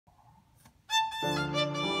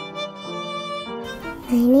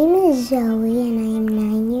My name is Zoe and I am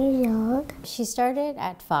 9 years old. She started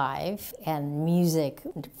at 5, and music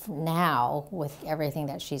now, with everything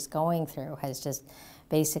that she's going through, has just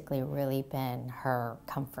basically really been her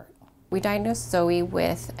comfort. We diagnosed Zoe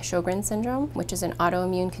with Sjogren syndrome, which is an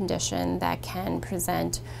autoimmune condition that can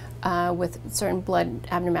present with certain blood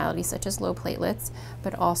abnormalities such as low platelets,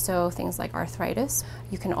 but also things like arthritis.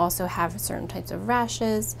 You can also have certain types of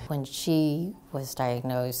rashes. When she was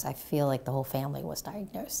diagnosed, I feel like the whole family was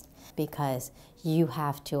diagnosed, because you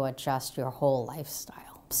have to adjust your whole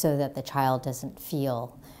lifestyle so that the child doesn't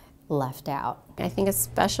feel left out. I think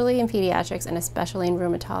especially in pediatrics and especially in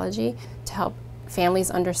rheumatology, to help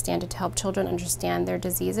families understand, to help children understand their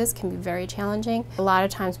diseases can be very challenging. A lot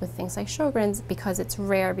of times with things like Sjogren's, because it's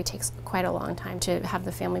rare, it takes quite a long time to have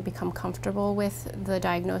the family become comfortable with the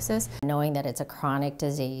diagnosis. Knowing that it's a chronic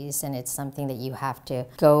disease and it's something that you have to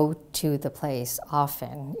go to the place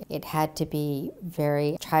often, it had to be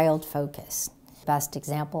very child-focused. Best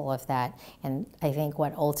example of that, and I think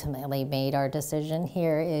what ultimately made our decision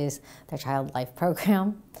here, is the Child Life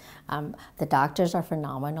program. The doctors are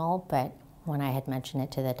phenomenal, but when I had mentioned it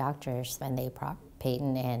to the doctors, when they brought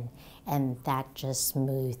Peyton in, and that just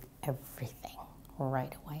smoothed everything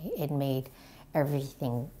right away. It made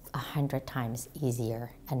everything 100 times easier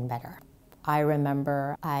and better. I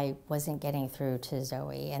remember I wasn't getting through to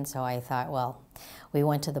Zoe, and so I thought, well, we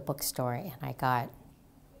went to the bookstore and I got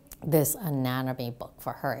this anatomy book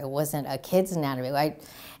for her. It wasn't a kid's anatomy.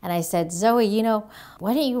 And I said, Zoe, you know,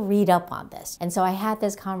 why don't you read up on this? And so I had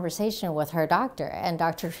this conversation with her doctor, and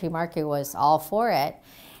Dr. Treemarcki was all for it.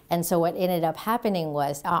 And so what ended up happening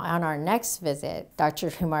was, on our next visit,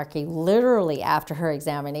 Dr. Treemarcki literally, after her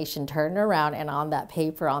examination, turned around, and on that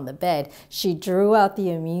paper on the bed, she drew out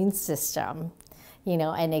the immune system, you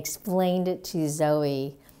know, and explained it to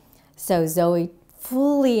Zoe. So Zoe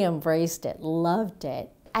fully embraced it, loved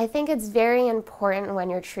it. I think it's very important when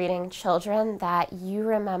you're treating children that you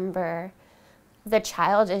remember the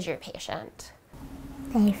child is your patient.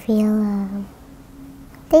 I feel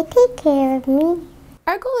they take care of me.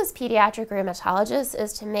 Our goal as pediatric rheumatologists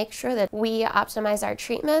is to make sure that we optimize our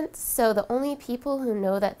treatments so the only people who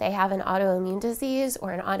know that they have an autoimmune disease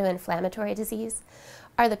or an autoinflammatory disease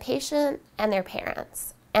are the patient and their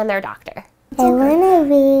parents and their doctor. I want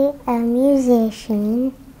to be a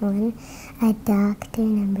musician, one, a doctor,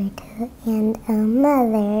 number 2, and a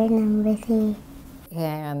mother, number 3.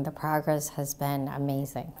 And the progress has been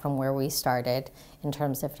amazing from where we started in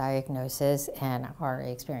terms of diagnosis and our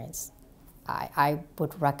experience. I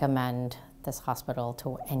would recommend this hospital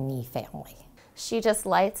to any family. She just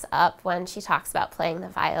lights up when she talks about playing the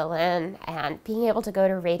violin and being able to go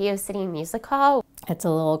to Radio City Music Hall. It's a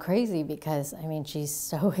little crazy because, I mean, she's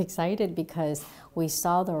so excited because we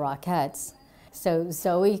saw the Rockettes. So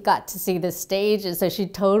Zoe got to see the stage, and so she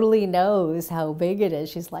totally knows how big it is.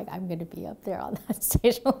 She's like, I'm going to be up there on that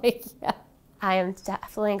stage. I'm like, yeah. I am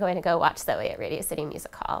definitely going to go watch Zoe at Radio City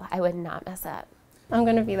Music Hall. I would not miss it. I'm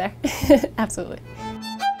going to be there. Absolutely.